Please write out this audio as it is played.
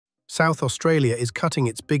South Australia is cutting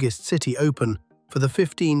its biggest city open for the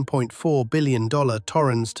 $15.4 billion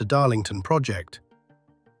Torrens to Darlington project.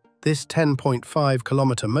 This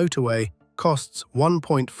 10.5-kilometre motorway costs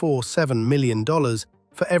 $1.47 million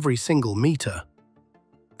for every single metre.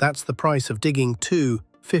 That's the price of digging two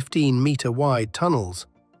 15-metre-wide tunnels,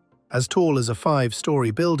 as tall as a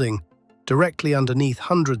 5-storey building, directly underneath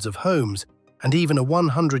hundreds of homes and even a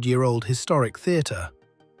 100-year-old historic theatre.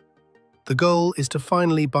 The goal is to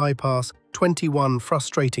finally bypass 21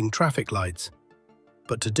 frustrating traffic lights.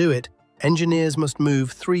 But to do it, engineers must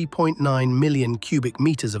move 3.9 million cubic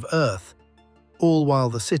meters of earth, all while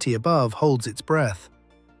the city above holds its breath.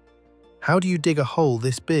 How do you dig a hole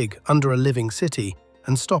this big under a living city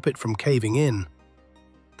and stop it from caving in?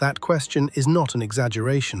 That question is not an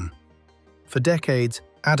exaggeration. For decades,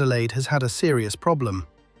 Adelaide has had a serious problem.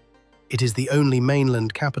 It is the only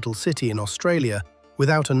mainland capital city in Australia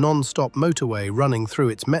without a non-stop motorway running through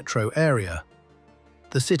its metro area.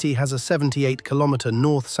 The city has a 78-kilometre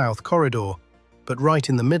north-south corridor, but right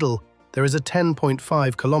in the middle there is a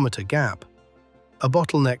 10.5-kilometre gap, a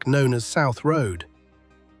bottleneck known as South Road.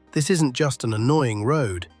 This isn't just an annoying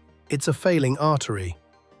road, it's a failing artery.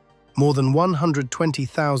 More than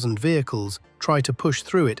 120,000 vehicles try to push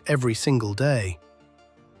through it every single day.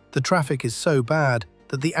 The traffic is so bad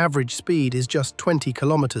that the average speed is just 20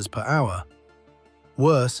 kilometers per hour.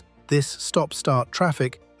 Worse, this stop-start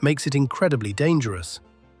traffic makes it incredibly dangerous.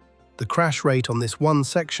 The crash rate on this one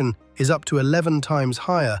section is up to 11 times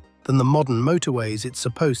higher than the modern motorways it's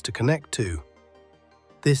supposed to connect to.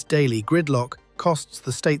 This daily gridlock costs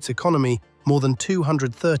the state's economy more than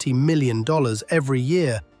 $230 million every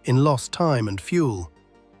year in lost time and fuel.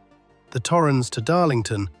 The Torrens to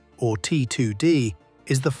Darlington, or T2D,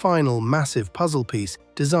 is the final massive puzzle piece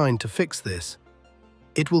designed to fix this.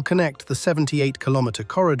 It will connect the 78-kilometre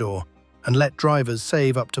corridor and let drivers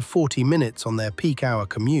save up to 40 minutes on their peak hour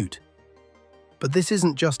commute. But this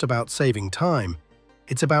isn't just about saving time,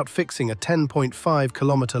 it's about fixing a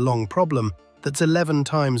 10.5-kilometre long problem that's 11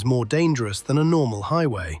 times more dangerous than a normal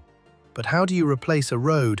highway. But how do you replace a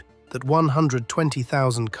road that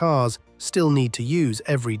 120,000 cars still need to use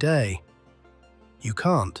every day? You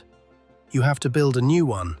can't. You have to build a new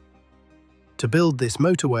one. To build this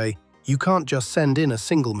motorway, you can't just send in a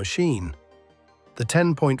single machine. The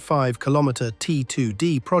 10.5-kilometre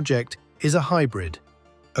T2D project is a hybrid,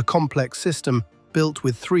 a complex system built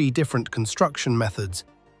with 3 different construction methods,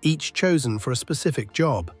 each chosen for a specific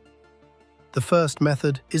job. The first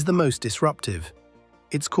method is the most disruptive.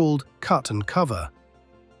 It's called cut and cover.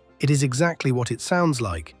 It is exactly what it sounds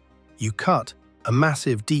like. You cut a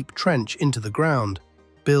massive deep trench into the ground,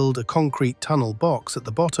 build a concrete tunnel box at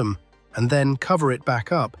the bottom, and then cover it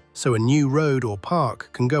back up so a new road or park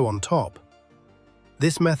can go on top.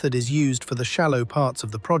 This method is used for the shallow parts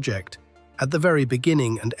of the project, at the very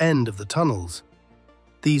beginning and end of the tunnels.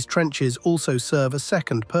 These trenches also serve a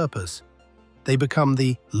second purpose. They become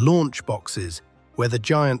the launch boxes, where the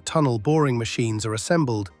giant tunnel boring machines are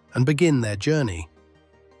assembled and begin their journey.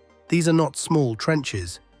 These are not small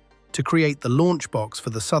trenches. To create the launch box for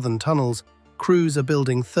the southern tunnels, crews are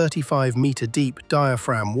building 35-metre deep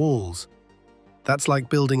diaphragm walls. That's like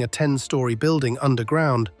building a 10-storey building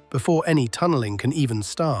underground before any tunnelling can even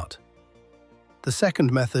start. The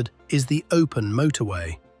second method is the open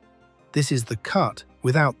motorway. This is the cut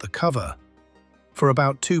without the cover. For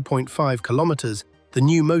about 2.5 kilometres, the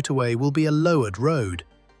new motorway will be a lowered road,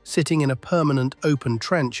 sitting in a permanent open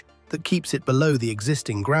trench that keeps it below the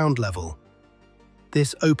existing ground level.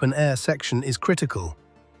 This open-air section is critical.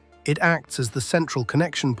 It acts as the central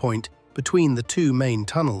connection point between the 2 main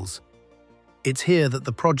tunnels. It's here that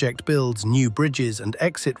the project builds new bridges and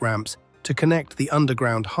exit ramps to connect the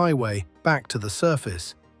underground highway back to the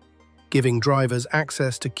surface, giving drivers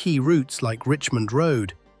access to key routes like Richmond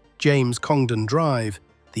Road, James Congdon Drive,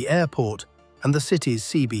 the airport, and the city's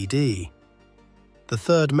CBD. The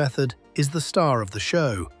third method is the star of the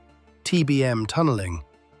show, TBM tunnelling.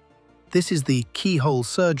 This is the keyhole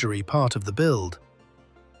surgery part of the build.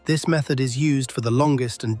 This method is used for the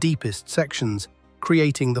longest and deepest sections,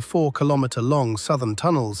 creating the 4-kilometre-long southern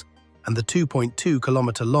tunnels and the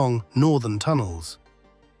 2.2-kilometre-long northern tunnels.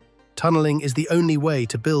 Tunnelling is the only way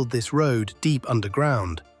to build this road deep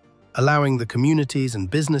underground, allowing the communities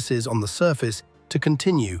and businesses on the surface to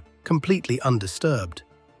continue completely undisturbed.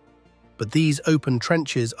 But these open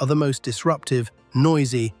trenches are the most disruptive,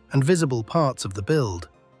 noisy, and visible parts of the build.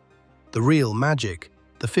 The real magic,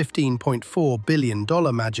 the $15.4 billion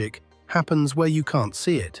magic, happens where you can't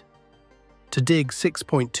see it. To dig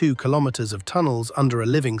 6.2 kilometers of tunnels under a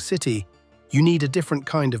living city, you need a different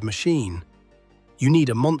kind of machine. You need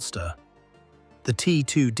a monster. The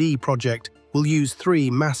T2D project will use 3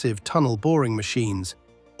 massive tunnel boring machines,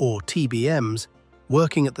 or TBMs,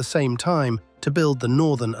 working at the same time to build the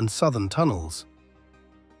northern and southern tunnels.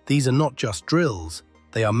 These are not just drills,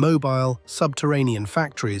 they are mobile, subterranean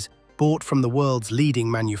factories bought from the world's leading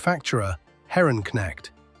manufacturer, Herrenknecht.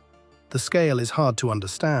 The scale is hard to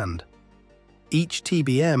understand. Each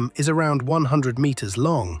TBM is around 100 meters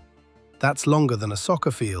long. That's longer than a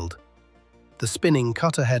soccer field. The spinning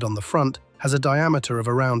cutter head on the front has a diameter of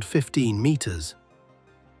around 15 meters.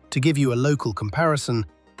 To give you a local comparison,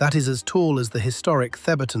 that is as tall as the historic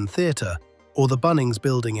Theberton Theatre or the Bunnings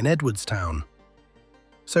building in Edwardstown.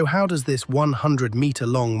 So how does this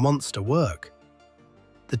 100-meter-long monster work?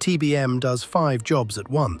 The TBM does 5 jobs at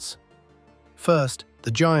once. First,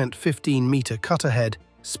 the giant 15-meter cutter head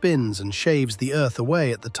spins and shaves the earth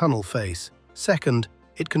away at the tunnel face. Second,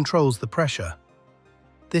 it controls the pressure.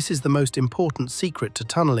 This is the most important secret to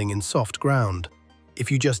tunneling in soft ground.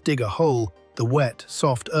 If you just dig a hole, the wet,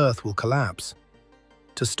 soft earth will collapse.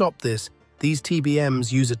 To stop this, these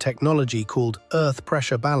TBMs use a technology called earth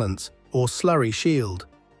pressure balance or slurry shield.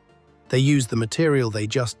 They use the material they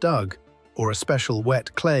just dug, or a special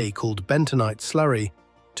wet clay called bentonite slurry,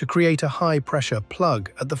 to create a high-pressure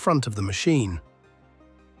plug at the front of the machine.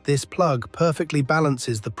 This plug perfectly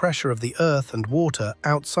balances the pressure of the earth and water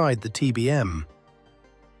outside the TBM.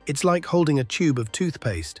 It's like holding a tube of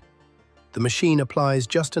toothpaste. The machine applies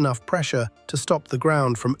just enough pressure to stop the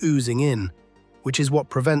ground from oozing in, which is what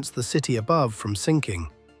prevents the city above from sinking.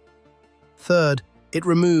 Third, it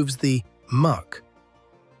removes the muck.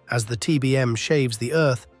 As the TBM shaves the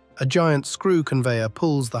earth, a giant screw conveyor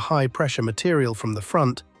pulls the high-pressure material from the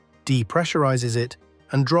front, depressurizes it,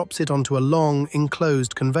 and drops it onto a long,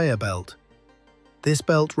 enclosed conveyor belt. This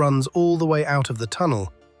belt runs all the way out of the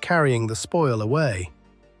tunnel, carrying the spoil away.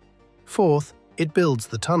 Fourth, it builds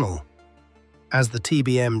the tunnel. As the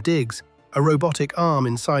TBM digs, a robotic arm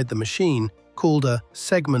inside the machine, called a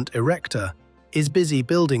segment erector, is busy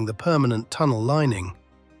building the permanent tunnel lining.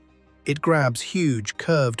 It grabs huge,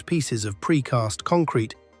 curved pieces of precast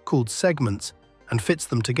concrete, called segments, and fits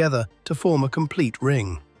them together to form a complete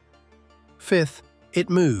ring. Fifth, it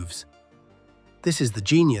moves. This is the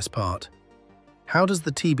genius part. How does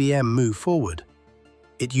the TBM move forward?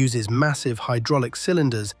 It uses massive hydraulic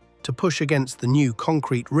cylinders to push against the new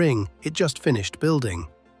concrete ring it just finished building.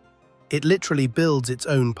 It literally builds its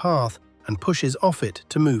own path and pushes off it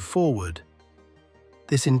to move forward.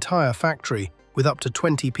 This entire factory, with up to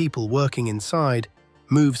 20 people working inside,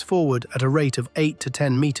 moves forward at a rate of 8 to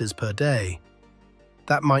 10 meters per day.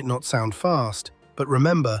 That might not sound fast, but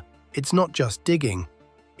remember, it's not just digging.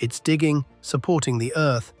 It's digging, supporting the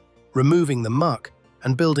earth, removing the muck,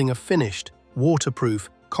 and building a finished, waterproof,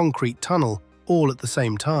 concrete tunnel all at the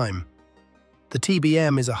same time. The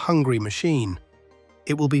TBM is a hungry machine.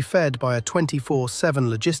 It will be fed by a 24/7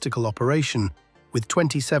 logistical operation with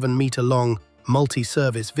 27-meter-long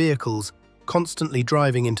multi-service vehicles constantly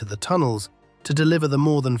driving into the tunnels to deliver the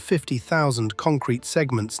more than 50,000 concrete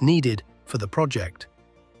segments needed for the project.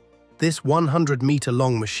 This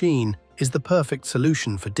 100-meter-long machine is the perfect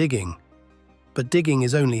solution for digging. But digging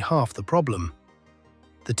is only half the problem.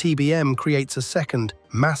 The TBM creates a second,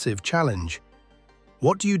 massive challenge.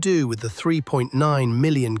 What do you do with the 3.9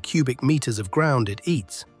 million cubic meters of ground it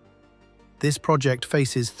eats? This project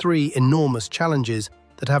faces 3 enormous challenges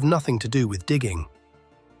that have nothing to do with digging.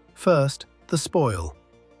 First, the spoil.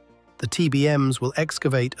 The TBMs will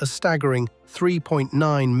excavate a staggering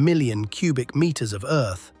 3.9 million cubic meters of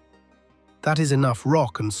earth. That is enough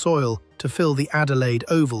rock and soil to fill the Adelaide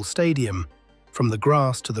Oval Stadium, from the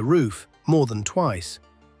grass to the roof, more than twice.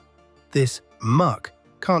 This muck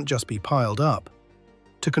can't just be piled up.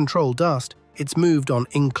 To control dust, it's moved on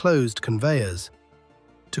enclosed conveyors.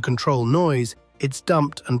 To control noise, it's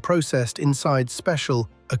dumped and processed inside special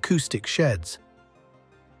acoustic sheds.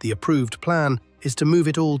 The approved plan is to move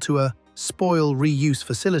it all to a spoil reuse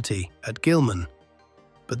facility at Gilman.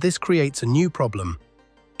 But this creates a new problem.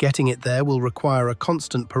 Getting it there will require a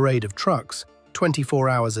constant parade of trucks, 24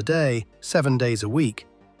 hours a day, 7 days a week,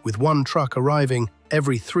 with one truck arriving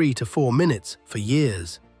every 3 to 4 minutes for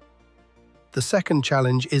years. The second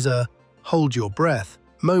challenge is a hold your breath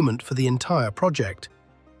moment for the entire project,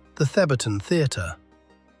 the Theberton Theatre.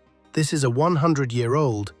 This is a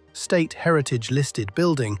 100-year-old, state heritage-listed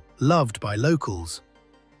building loved by locals.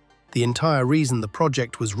 The entire reason the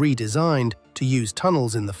project was redesigned to use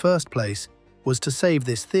tunnels in the first place was to save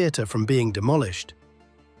this theatre from being demolished.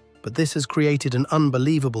 But this has created an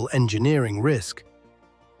unbelievable engineering risk.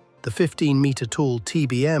 The 15-meter-tall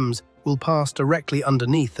TBMs will pass directly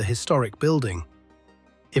underneath the historic building.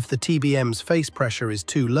 If the TBM's face pressure is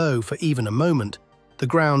too low for even a moment, the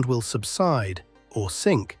ground will subside or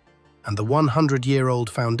sink, and the 100-year-old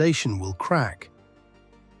foundation will crack.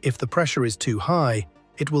 If the pressure is too high,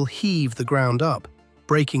 it will heave the ground up,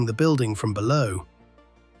 breaking the building from below.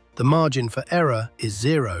 The margin for error is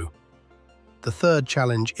zero. The third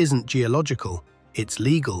challenge isn't geological, it's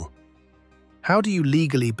legal. How do you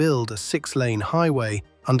legally build a 6-lane highway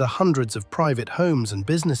under hundreds of private homes and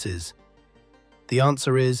businesses? The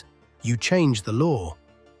answer is, you change the law.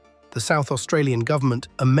 The South Australian government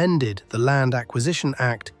amended the Land Acquisition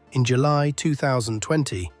Act in July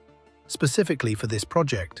 2020, specifically for this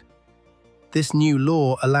project. This new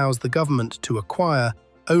law allows the government to acquire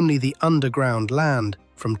only the underground land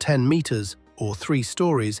from 10 meters or 3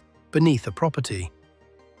 stories beneath a property.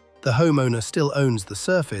 The homeowner still owns the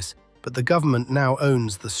surface, but the government now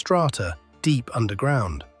owns the strata deep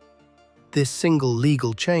underground. This single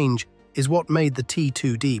legal change is what made the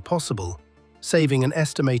T2D possible, saving an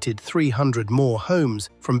estimated 300 more homes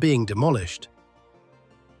from being demolished.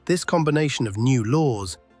 This combination of new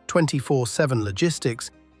laws, 24/7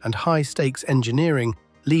 logistics, and high-stakes engineering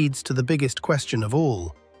leads to the biggest question of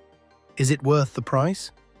all. Is it worth the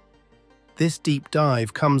price? This deep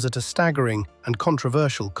dive comes at a staggering and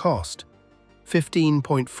controversial cost,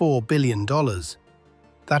 $15.4 billion.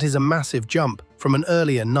 That is a massive jump from an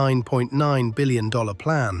earlier $9.9 billion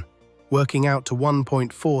plan, working out to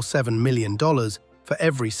 $1.47 million for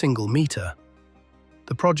every single meter.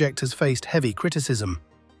 The project has faced heavy criticism.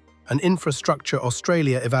 An Infrastructure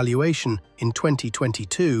Australia evaluation in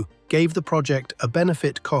 2022 gave the project a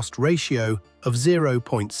benefit-cost ratio of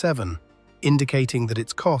 0.7, indicating that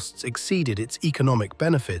its costs exceeded its economic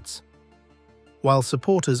benefits. While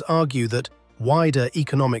supporters argue that wider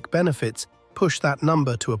economic benefits push that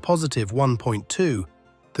number to a positive 1.2,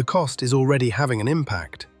 the cost is already having an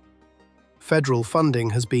impact. Federal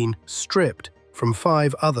funding has been stripped from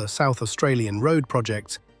 5 other South Australian road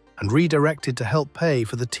projects and redirected to help pay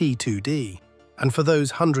for the T2D. And for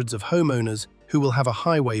those hundreds of homeowners who will have a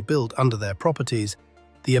highway built under their properties,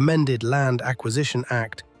 the amended Land Acquisition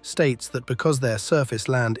Act states that because their surface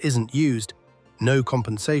land isn't used, no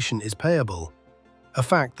compensation is payable, a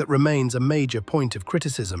fact that remains a major point of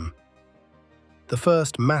criticism. The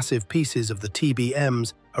first massive pieces of the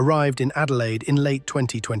TBMs arrived in Adelaide in late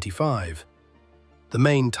 2025. The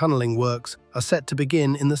main tunnelling works are set to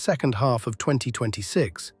begin in the second half of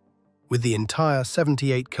 2026, with the entire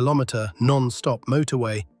 78-kilometre non-stop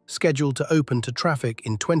motorway scheduled to open to traffic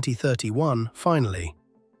in 2031 finally.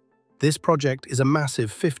 This project is a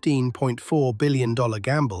massive $15.4 billion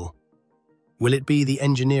gamble. Will it be the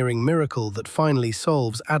engineering miracle that finally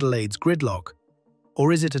solves Adelaide's gridlock,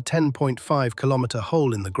 or is it a 10.5-kilometre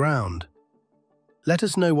hole in the ground? Let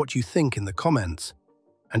us know what you think in the comments,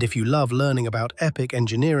 and if you love learning about epic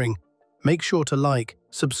engineering, make sure to like,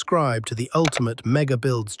 subscribe to the Ultimate Mega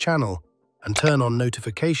Builds channel, and turn on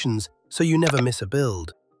notifications so you never miss a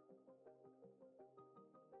build.